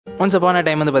Once upon a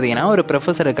time வந்து பார்த்தீங்கன்னா ஒரு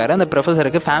ப்ரொஃபஸர் இருக்காரு. அந்த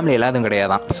ப்ரொஃபஸருக்கு ஃபேமிலி எல்லாம்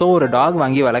கிடையாதான். ஸோ ஒரு டாக்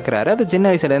வாங்கி வளர்க்குறாரு. அது சின்ன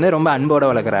வயசுலேருந்து ரொம்ப அன்போட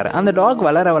வளர்க்குறாரு. அந்த டாக்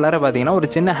வளர வளர பார்த்தீங்கன்னா ஒரு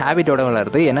சின்ன ஹேபிட்டோட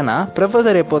வளருது. என்னன்னா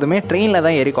ப்ரொஃபஸர் எப்போதுமே ட்ரெயினில்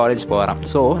தான் ஏறி காலேஜ் போகிறான்.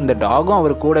 ஸோ இந்த டாகும்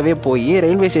அவர் கூடவே போய்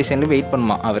ரயில்வே ஸ்டேஷன்லேயே வெயிட்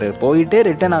பண்ணுமா. அவர் போயிட்டு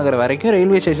ரிட்டர்ன் ஆகிற வரைக்கும்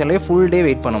ரயில்வே ஸ்டேஷன்லேயே ஃபுல் டே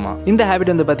வெயிட் பண்ணுமா. இந்த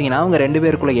ஹேபிட் வந்து பார்த்தீங்கன்னா அவங்க 2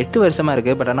 பேருக்குள்ள 8 வருஷமா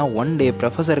இருக்குது. பட் ஆனால் ஒன் டே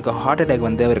ப்ரொஃபஸருக்கு ஹார்ட் அட்டாக்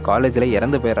வந்து அவர் காலேஜில்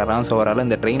இறந்து போயிடறான். ஸோ அவரால்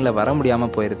இந்த ட்ரெயினில் வர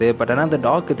முடியாமல் போயிடுது. பட் ஆனால் அந்த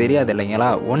டாக்கு தெரியாது இல்லைங்களா.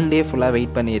 ஒன் டே ஃபுல்லாக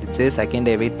வெயிட் பண்ணிருச்சு. செகண்ட்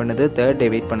டே வெயிட் பண்ணுது. தேர்ட் டே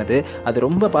வெயிட் பண்ணுது. அது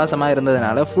ரொம்ப பாசமாக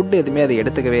இருந்ததுனால ஃபுட் எதுவுமே அது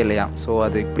எடுத்துக்கவே இல்லையா. ஸோ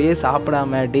அது இப்படியே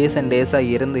சாப்பிடாம டேஸ் அண்ட்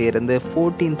டேஸாக இருந்து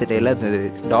 14th டேல அந்த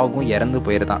டாகும் இறந்து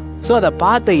போயிருதான். ஸோ அதை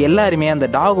பார்த்து எல்லாருமே அந்த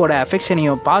டாகோட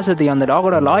அஃபெக்ஷனையும் பாசத்தையும் அந்த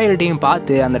டாகோட லாயல்ட்டியும்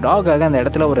பார்த்து அந்த டாகாக அந்த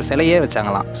இடத்துல ஒரு சிலையே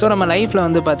வச்சாங்களாம். ஸோ நம்ம லைஃப்பில்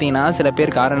வந்து பார்த்தீங்கன்னா சில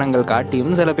பேர் காரணங்கள்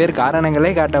காட்டியும் சில பேர்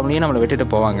காரணங்களே காட்டாமலேயும் நம்மளை விட்டுட்டு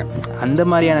போவாங்க. அந்த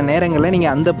மாதிரியான நேரங்களில்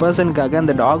நீங்கள் அந்த பர்சனுக்காக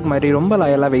அந்த டாக் மாதிரி ரொம்ப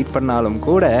லாயலாக வெயிட் பண்ணாலும்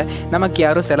கூட நமக்கு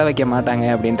யாரும் செலவு வைக்க மாட்டாங்க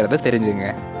அப்படின்றத தெரிஞ்சுங்க.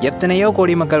 எத்தனையோ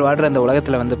கோடி மக்கள் வாழ்கிற அந்த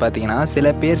உலகத்தில் வந்து பார்த்தீங்கன்னா சில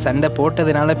பேர் சண்டை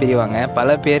போட்டதுனால பிரிவாங்க,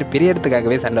 பல பேர்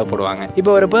பிரியறதுக்காகவே சண்டை போடுவாங்க.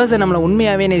 இப்போ ஒரு பர்சன் நம்மளை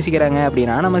உண்மையாகவே நேசிக்கிறாங்க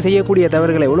அப்படின்னா நம்ம செய்யக்கூடிய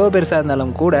தவறுகள் எவ்வளோ பெருசாக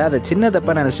இருந்தாலும் கூட அதை சின்ன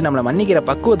தப்பாக நினச்சி நம்மளை மன்னிக்கிற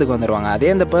பக்குவத்துக்கு வந்துடுவாங்க. அதே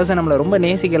அந்த பர்சன் நம்மளை ரொம்ப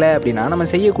நேசிக்கலை அப்படின்னா நம்ம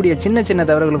செய்யக்கூடிய சின்ன சின்ன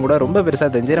தவறுகளும் கூட ரொம்ப பெருசாக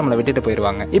தெரிஞ்சு நம்மளை விட்டுட்டு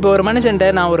போயிடுவாங்க. இப்போ ஒரு மனுஷன்ட்ட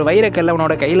நான் ஒரு வைரக்கல்லை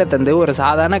அவனோட கையில் தந்து ஒரு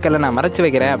சாதாரண கல்லை நான் மறைச்சு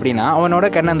வைக்கிறேன் அப்படின்னா அவனோட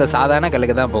கண்ணு அந்த சாதாரண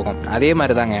கல்லுக்கு தான் போகும். அதே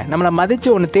மாதிரி தாங்க நம்மளை மதிச்சு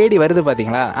ஒன்று தேடி வருது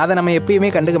பார்த்தீங்களா, அதை நம்ம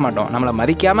எப்பயுமே கண்டுக்க மாட்டோம். நம்மளை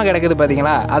மதிக்காம கிடக்குது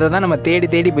பார்த்தீங்களா, அதை தான் நம்ம தேடி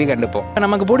தேடி போய் கண்டுப்போம்.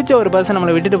 நமக்கு பிடிச்ச ஒரு பர்சன்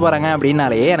நம்மளை விட்டுட்டு போறாங்க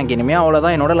அப்படின்னாலே எனக்கு இனிமே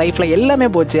அவ்வளோதான், என்னோட லைஃப்ல எல்லாமே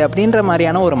போச்சு அப்படின்ற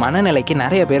மாதிரியான ஒரு மனநிலைக்கு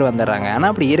நிறைய பேர் வந்துடுறாங்க. ஆனால்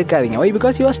அப்படி இருக்காதீங்க. Why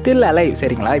because you are still alive.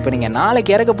 சரிங்களா. இப்போ நீங்க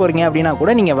நாளைக்கு இறக்க போறீங்க அப்படின்னா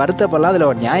கூட நீங்க வருத்தப்படலாம், அதில்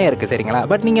ஒரு நியாயம் இருக்கு. சரிங்களா.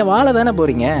 பட் நீங்க வாழ தானே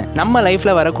போறீங்க. நம்ம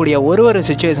லைஃப்ல வரக்கூடிய ஒரு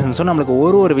சிச்சுவேஷன்ஸும் நம்மளுக்கு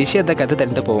ஒரு விஷயத்தை கற்று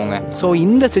தந்துட்டு போவோங்க. ஸோ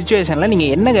இந்த சிச்சுவேஷன்ல நீங்க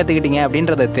என்ன கற்றுக்கிட்டீங்க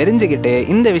அப்படின்றத தெரிஞ்சுக்கிட்டு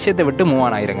இந்த விஷயத்தை விட்டு மூவ்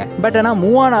ஆன் ஆயிருங்க. பட் ஆனால்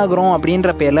மூவ் ஆன் ஆகுறோம் அப்படின்ற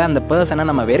பேர்ல அந்த பர்சனை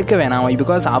நம்ம வெறுக்க வேணாம்.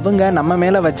 பிகாஸ் அவங்க நம்ம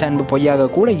மேல வச்ச அன்பு பொய்யாக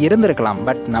கூட இருந்திருக்கலாம்.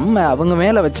 பட் நம்ம அவங்க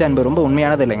மேல வச்ச அன்பு ரொம்ப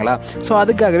உண்மையானது இல்லைங்களா. ஸோ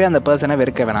அதுக்காகவே அந்த பர்சனை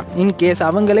வெறுக்க வேணாம். இன்கேஸ்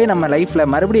அவங்களே நம்ம லைஃப்ல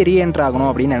மறுபடியும் ரீஎன்டர் ஆகணும்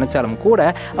அப்படின்னு நினைச்சாலும் கூட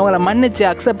அவங்கள மன்னிச்சு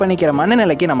அக்செப்ட் பண்ணிக்கிற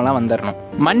மனநிலைக்கு நம்மளாம் வந்துடணும்.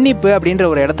 மன்னிப்பு அப்படின்ற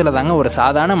ஒரு இடத்துல தாங்க ஒரு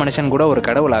சாதாரண மனுஷன் கூட ஒரு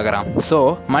கடவுள் ஆகிறான். ஸோ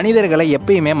மனிதர்களை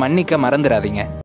எப்பயுமே மன்னிக்க மறந்துடாதீங்க.